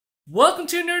Welcome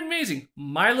to Nerdmazing,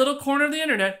 my little corner of the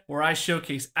internet where I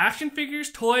showcase action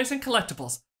figures, toys, and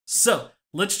collectibles. So,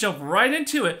 let's jump right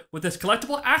into it with this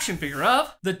collectible action figure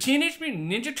of the Teenage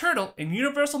Mutant Ninja Turtle and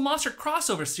Universal Monster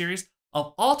crossover series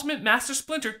of Ultimate Master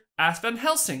Splinter as Van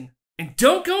Helsing. And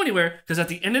don't go anywhere, because at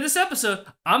the end of this episode,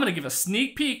 I'm going to give a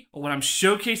sneak peek of what I'm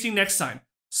showcasing next time.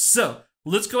 So,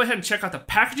 let's go ahead and check out the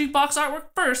packaging box artwork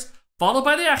first, followed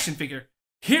by the action figure,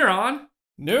 here on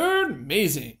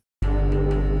Nerdmazing.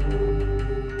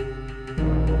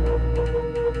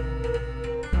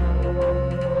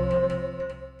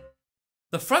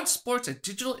 The front sports a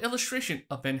digital illustration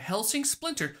of Van Helsing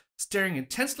Splinter staring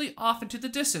intensely off into the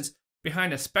distance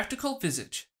behind a spectacled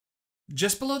visage.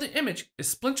 Just below the image is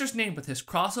Splinter's name with his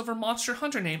crossover monster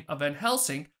hunter name of Van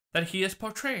Helsing that he is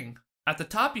portraying. At the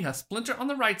top you have Splinter on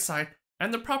the right side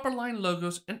and the proper line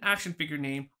logos and action figure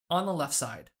name on the left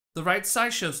side. The right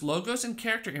side shows logos and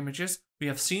character images we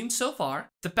have seen so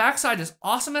far. The back side is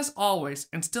awesome as always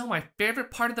and still my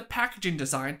favorite part of the packaging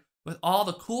design with all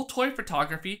the cool toy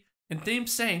photography and themed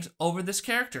sayings over this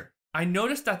character. I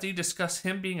noticed that they discuss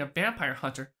him being a vampire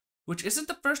hunter, which isn't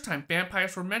the first time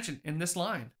vampires were mentioned in this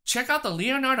line. Check out the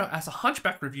Leonardo as a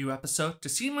Hunchback review episode to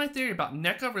see my theory about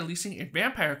NECA releasing a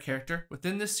vampire character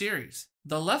within this series.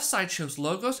 The left side shows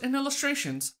logos and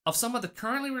illustrations of some of the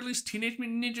currently released Teenage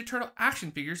Mutant Ninja Turtle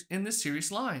action figures in this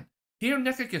series line. Here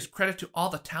NECA gives credit to all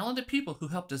the talented people who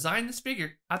helped design this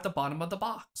figure at the bottom of the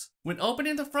box. When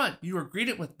opening the front, you are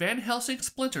greeted with Van Helsing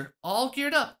Splinter all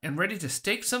geared up and ready to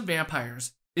stake some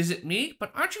vampires. Is it me,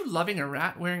 but aren't you loving a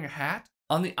rat wearing a hat?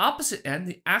 On the opposite end,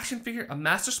 the action figure of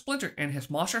Master Splinter and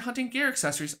his monster hunting gear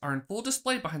accessories are in full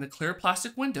display behind the clear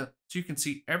plastic window so you can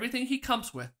see everything he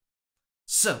comes with.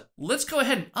 So, let's go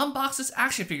ahead and unbox this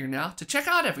action figure now to check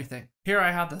out everything. Here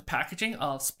I have the packaging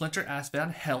of Splinter as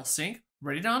Van Helsing,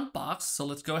 ready to unbox, so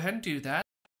let's go ahead and do that.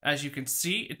 As you can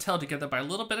see, it's held together by a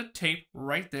little bit of tape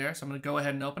right there, so I'm going to go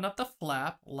ahead and open up the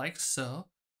flap like so,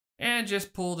 and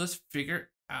just pull this figure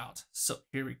out. So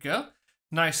here we go.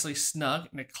 Nicely snug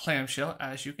in a clamshell,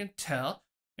 as you can tell,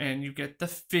 and you get the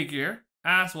figure,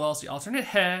 as well as the alternate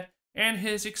head, and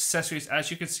his accessories, as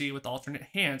you can see, with alternate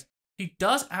hands. He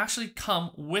does actually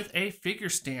come with a figure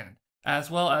stand,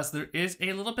 as well as there is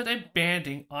a little bit of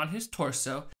banding on his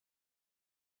torso,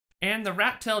 and the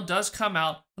rat tail does come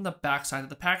out from the back side of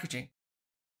the packaging.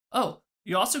 Oh,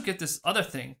 you also get this other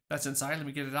thing that's inside. Let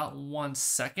me get it out in 1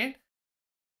 second.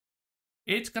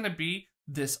 It's going to be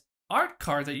this art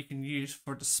card that you can use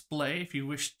for display if you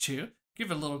wish to. Give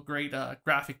it a little great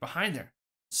graphic behind there.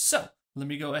 So, let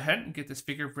me go ahead and get this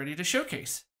figure ready to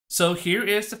showcase. So here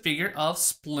is the figure of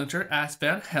Splinter as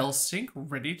Van Helsing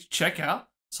ready to check out.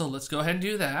 So let's go ahead and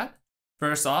do that.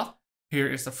 First off, here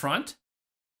is the front,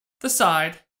 the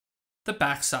side, the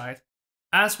back side,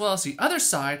 as well as the other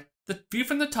side, the view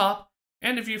from the top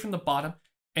and the view from the bottom,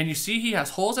 and you see he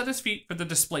has holes at his feet for the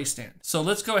display stand. So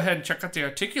let's go ahead and check out the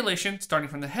articulation starting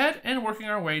from the head and working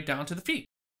our way down to the feet.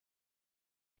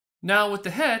 Now with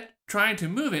the head, trying to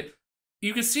move it,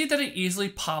 you can see that it easily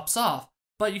pops off,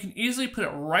 but you can easily put it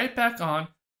right back on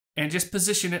and just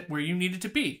position it where you need it to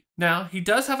be. Now he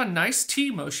does have a nice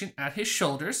T motion at his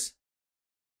shoulders,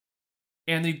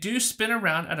 and they do spin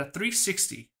around at a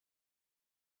 360.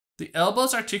 The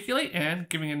elbows articulate in,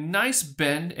 giving a nice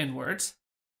bend inwards.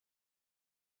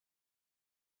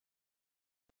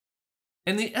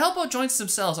 And the elbow joints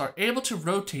themselves are able to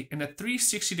rotate in a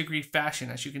 360-degree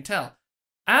fashion, as you can tell,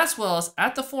 as well as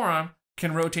at the forearm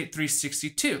can rotate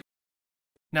 360 too.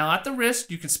 Now at the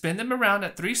wrist, you can spin them around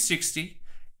at 360,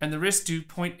 and the wrists do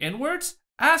point inwards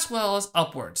as well as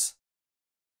upwards.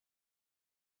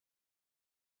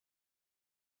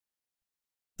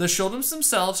 The shoulders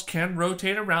themselves can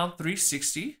rotate around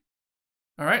 360.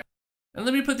 Alright, and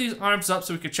let me put these arms up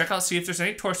so we can check out, see if there's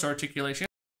any torso articulation.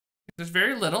 There's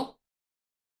very little.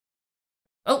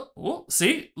 Oh,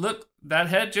 see, look, that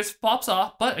head just pops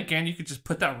off, but again, you can just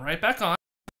put that right back on.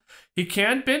 He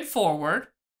can bend forward,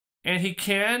 and he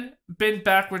can bend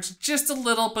backwards just a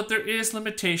little, but there is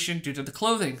limitation due to the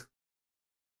clothing.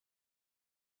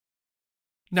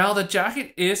 Now, the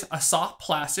jacket is a soft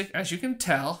plastic, as you can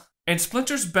tell, and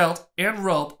Splinter's belt and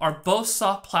robe are both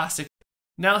soft plastic.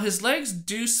 Now his legs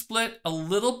do split a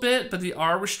little bit, but they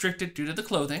are restricted due to the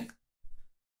clothing.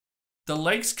 The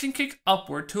legs can kick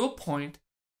upward to a point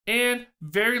and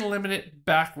very limited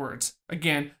backwards,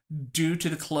 again, due to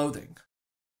the clothing.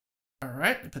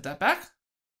 Alright, put that back.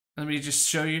 Let me just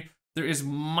show you. There is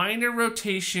minor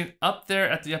rotation up there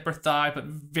at the upper thigh, but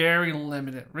very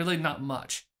limited, really not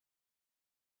much.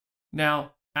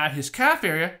 Now, at his calf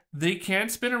area, they can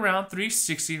spin around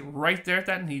 360 right there at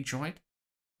that knee joint.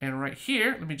 And right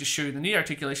here, let me just show you the knee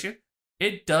articulation.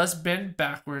 it does bend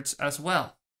backwards as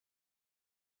well.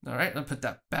 All right, let me put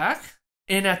that back.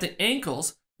 And at the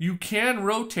ankles, you can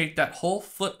rotate that whole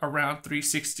foot around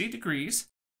 360 degrees.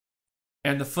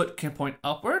 And the foot can point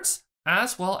upwards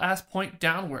as well as point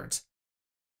downwards.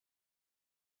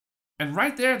 And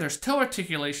right there, there's toe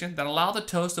articulation that allow the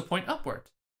toes to point upward.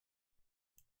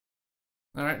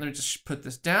 All right, let me just put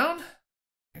this down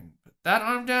and put that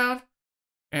arm down.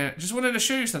 And just wanted to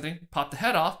show you something. Pop the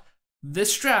head off.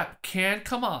 This strap can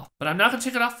come off, but I'm not going to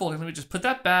take it off fully. Let me just put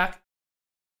that back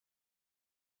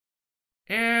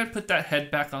and put that head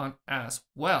back on as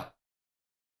well.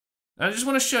 And I just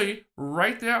want to show you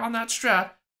right there on that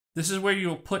strap, this is where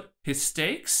you'll put his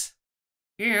stakes.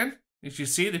 And as you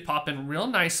see, they pop in real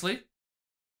nicely.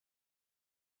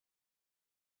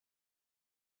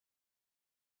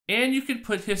 And you can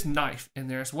put his knife in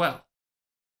there as well.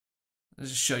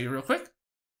 Let's just show you real quick.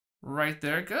 Right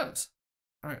there it goes.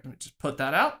 All right, let me just put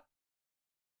that out.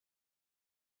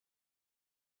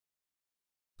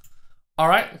 All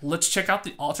right, let's check out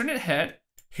the alternate head.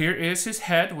 Here is his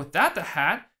head without the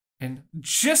hat, and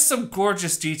just some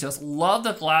gorgeous details. Love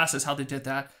the glasses, how they did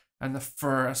that, and the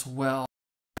fur as well.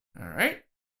 All right.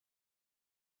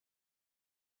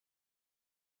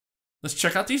 Let's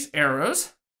check out these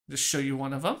arrows. Just show you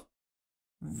one of them.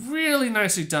 Really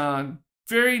nicely done.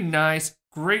 Very nice,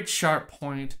 great sharp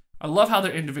point. I love how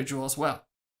they're individual as well.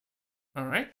 All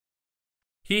right.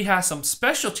 He has some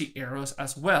specialty arrows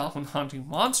as well when hunting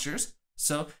monsters.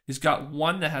 So he's got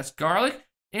one that has garlic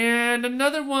and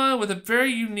another one with a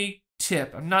very unique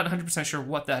tip. I'm not 100% sure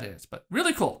what that is, but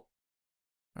really cool.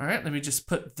 All right, let me just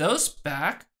put those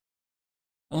back.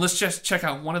 And let's just check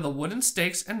out one of the wooden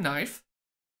stakes and knife.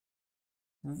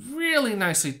 Really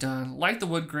nicely done. Like the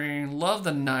wood grain, love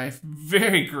the knife,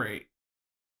 very great.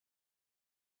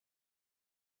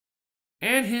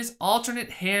 And his alternate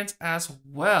hands as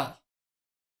well.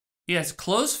 He has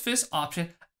closed fist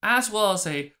option as well as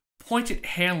a pointed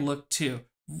hand look too.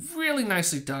 Really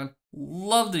nicely done.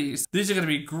 Love these. These are going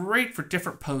to be great for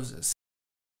different poses.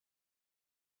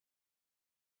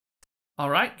 All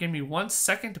right, give me 1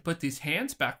 second to put these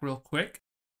hands back real quick.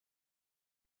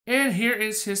 And here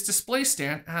is his display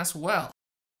stand as well.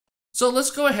 So let's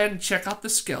go ahead and check out the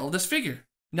scale of this figure.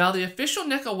 Now the official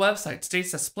NECA website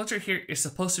states that Splinter here is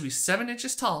supposed to be 7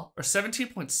 inches tall or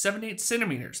 17.78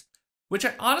 centimeters, which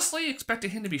I honestly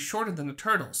expected him to be shorter than the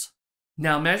turtles.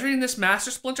 Now measuring this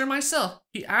Master Splinter myself,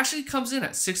 he actually comes in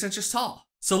at 6 inches tall.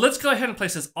 So let's go ahead and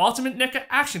place this ultimate NECA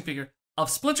action figure of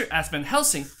Splinter as Van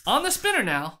Helsing on the spinner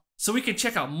now, so we can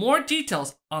check out more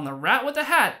details on the rat with the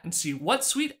hat and see what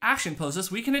sweet action poses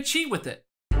we can achieve with it.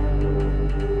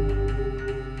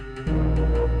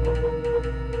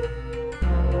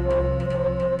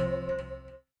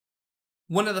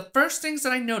 One of the first things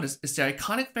that I noticed is the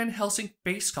iconic Van Helsing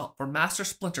face sculpt for Master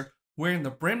Splinter wearing the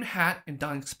brimmed hat and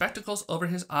donning spectacles over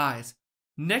his eyes.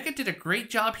 NECA did a great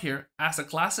job here as the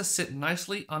glasses sit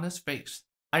nicely on his face.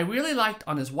 I really liked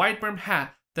on his wide brimmed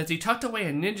hat that he tucked away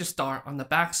a ninja star on the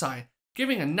backside,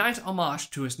 giving a nice homage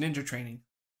to his ninja training.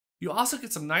 You also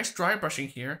get some nice dry brushing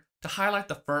here to highlight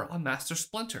the fur on Master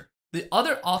Splinter. The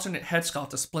other alternate head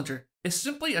sculpt of Splinter is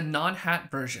simply a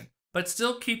non-hat version, but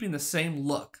still keeping the same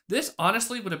look. This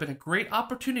honestly would have been a great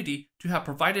opportunity to have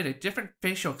provided a different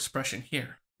facial expression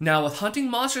here. Now with hunting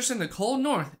monsters in the cold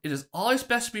north, it is always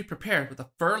best to be prepared with a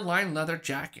fur-lined leather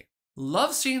jacket.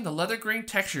 Love seeing the leather grain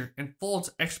texture and folds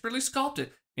expertly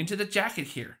sculpted into the jacket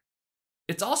here.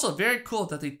 It's also very cool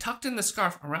that they tucked in the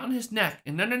scarf around his neck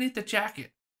and underneath the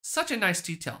jacket. Such a nice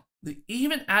detail. They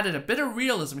even added a bit of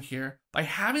realism here by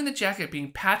having the jacket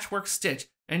being patchwork stitched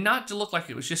and not to look like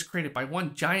it was just created by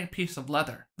one giant piece of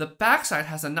leather. The backside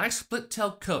has a nice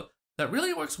split-tailed coat that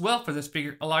really works well for this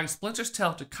figure, allowing Splinter's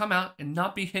tail to come out and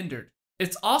not be hindered.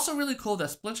 It's also really cool that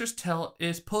Splinter's tail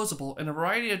is posable in a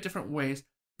variety of different ways,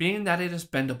 being that it is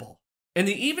bendable. And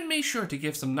they even made sure to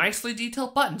give some nicely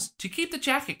detailed buttons to keep the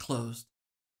jacket closed.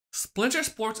 Splinter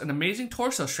sports an amazing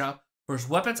torso strap for his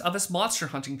weapons of his monster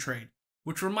hunting trade,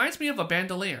 which reminds me of a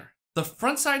bandolier. The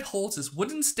front side holds his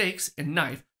wooden stakes and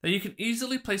knife that you can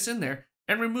easily place in there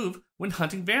and remove when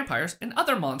hunting vampires and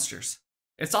other monsters.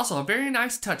 It's also a very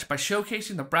nice touch by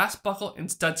showcasing the brass buckle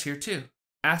and studs here too.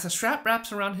 As the strap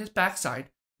wraps around his backside,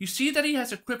 you see that he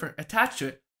has a quiver attached to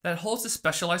it that holds the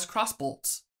specialized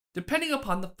crossbolts, depending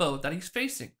upon the foe that he's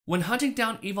facing. When hunting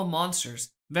down evil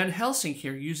monsters, Van Helsing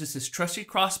here uses his trusty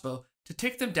crossbow to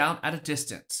take them down at a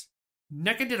distance.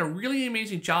 NECA did a really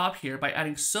amazing job here by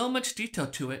adding so much detail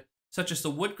to it, such as the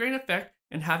wood grain effect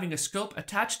and having a scope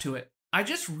attached to it. I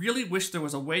just really wish there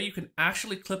was a way you can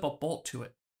actually clip a bolt to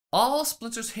it. All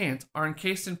Splinter's hands are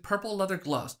encased in purple leather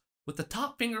gloves, with the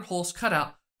top finger holes cut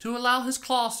out to allow his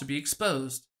claws to be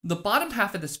exposed. The bottom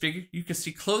half of this figure, you can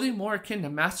see clothing more akin to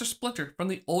Master Splinter from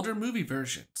the older movie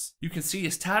versions. You can see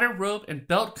his tattered robe and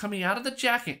belt coming out of the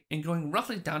jacket and going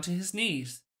roughly down to his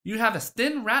knees. You have his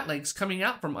thin rat legs coming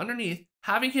out from underneath,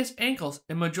 having his ankles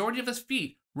and majority of his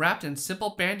feet wrapped in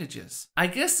simple bandages. I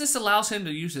guess this allows him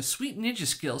to use his sweet ninja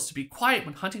skills to be quiet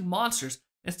when hunting monsters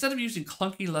instead of using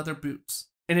clunky leather boots.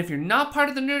 And if you're not part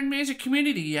of the Nerdmazing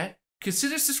community yet,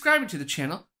 consider subscribing to the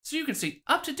channel so you can stay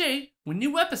up to date when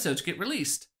new episodes get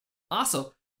released.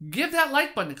 Also, give that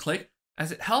like button a click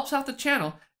as it helps out the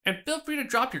channel, and feel free to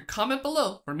drop your comment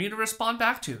below for me to respond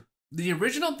back to. The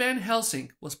original Van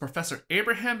Helsing was Professor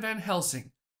Abraham Van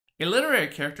Helsing, a literary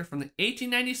character from the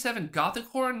 1897 Gothic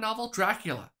horror novel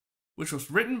Dracula, which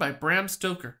was written by Bram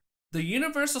Stoker. The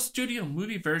Universal Studio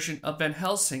movie version of Van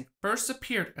Helsing first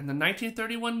appeared in the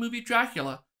 1931 movie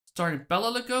Dracula, starring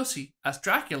Bela Lugosi as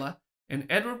Dracula and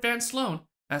Edward Van Sloan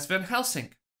as Van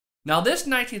Helsing. Now, this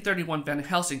 1931 Van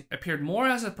Helsing appeared more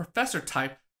as a professor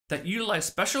type that utilized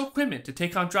special equipment to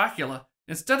take on Dracula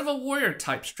instead of a warrior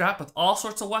type strapped with all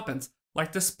sorts of weapons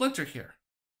like the Splinter here.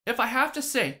 If I have to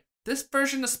say, this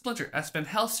version of Splinter as Van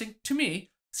Helsing, to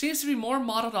me, seems to be more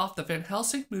modeled off the Van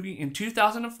Helsing movie in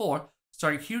 2004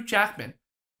 starring Hugh Jackman,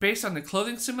 based on the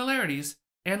clothing similarities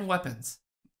and weapons.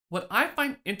 What I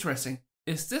find interesting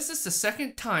is this is the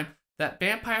second time that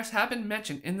vampires have been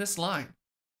mentioned in this line.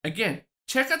 Again,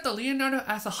 check out the Leonardo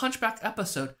as a Hunchback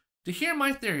episode to hear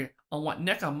my theory on what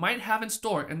NECA might have in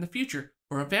store in the future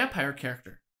for a vampire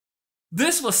character.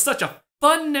 This was such a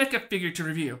fun NECA figure to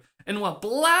review, and what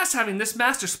blast having this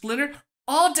Master Splinter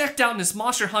all decked out in his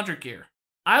Monster Hunter gear.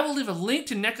 I will leave a link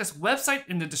to NECA's website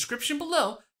in the description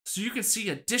below so you can see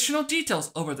additional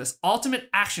details over this ultimate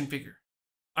action figure.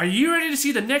 Are you ready to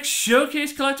see the next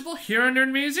showcase collectible here on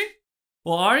Nerdmazing?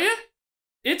 Well, are you?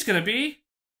 It's gonna be...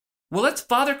 well, it's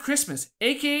Father Christmas,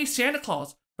 aka Santa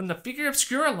Claus, from the Figure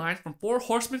Obscura line from Four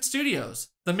Horsemen Studios,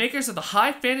 the makers of the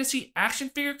high fantasy action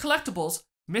figure collectibles,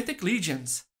 Mythic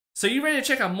Legions. So you ready to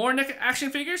check out more NECA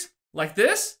action figures? Like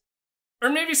this? Or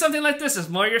maybe something like this is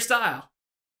more your style?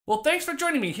 Well, thanks for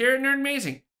joining me here at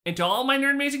Nerdmazing, and to all my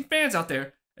Nerdmazing fans out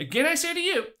there, again I say to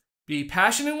you, be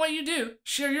passionate in what you do,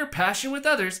 share your passion with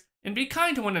others, and be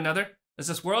kind to one another, as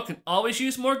this world can always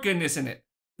use more goodness in it.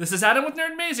 This is Adam with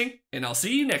Nerdmazing, and I'll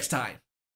see you next time.